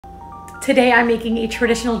Today I'm making a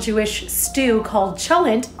traditional Jewish stew called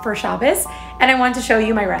Cholent for Shabbos, and I want to show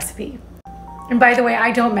you my recipe. And by the way,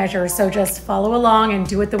 I don't measure, so just follow along and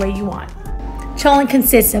do it the way you want. Cholent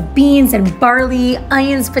consists of beans and barley,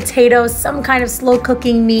 onions, potatoes, some kind of slow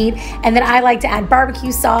cooking meat, and then I like to add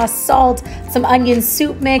barbecue sauce, salt, some onion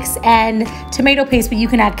soup mix, and tomato paste, but you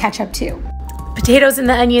can add ketchup too. Potatoes and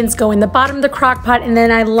the onions go in the bottom of the crock pot, and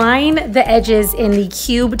then I line the edges in the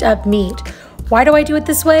cubed up meat. Why do I do it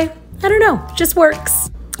this way? I don't know, just works.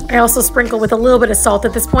 I also sprinkle with a little bit of salt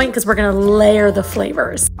at this point because we're gonna layer the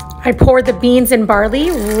flavors. I pour the beans and barley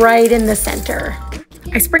right in the center.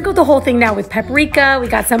 I sprinkled the whole thing now with paprika. We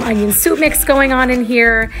got some onion soup mix going on in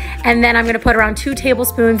here. And then I'm gonna put around 2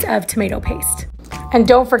 tablespoons of tomato paste. And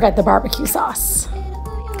don't forget the barbecue sauce.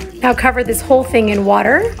 Now cover this whole thing in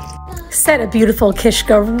water. Set a beautiful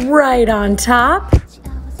kishka right on top.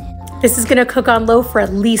 This is gonna cook on low for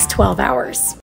at least 12 hours.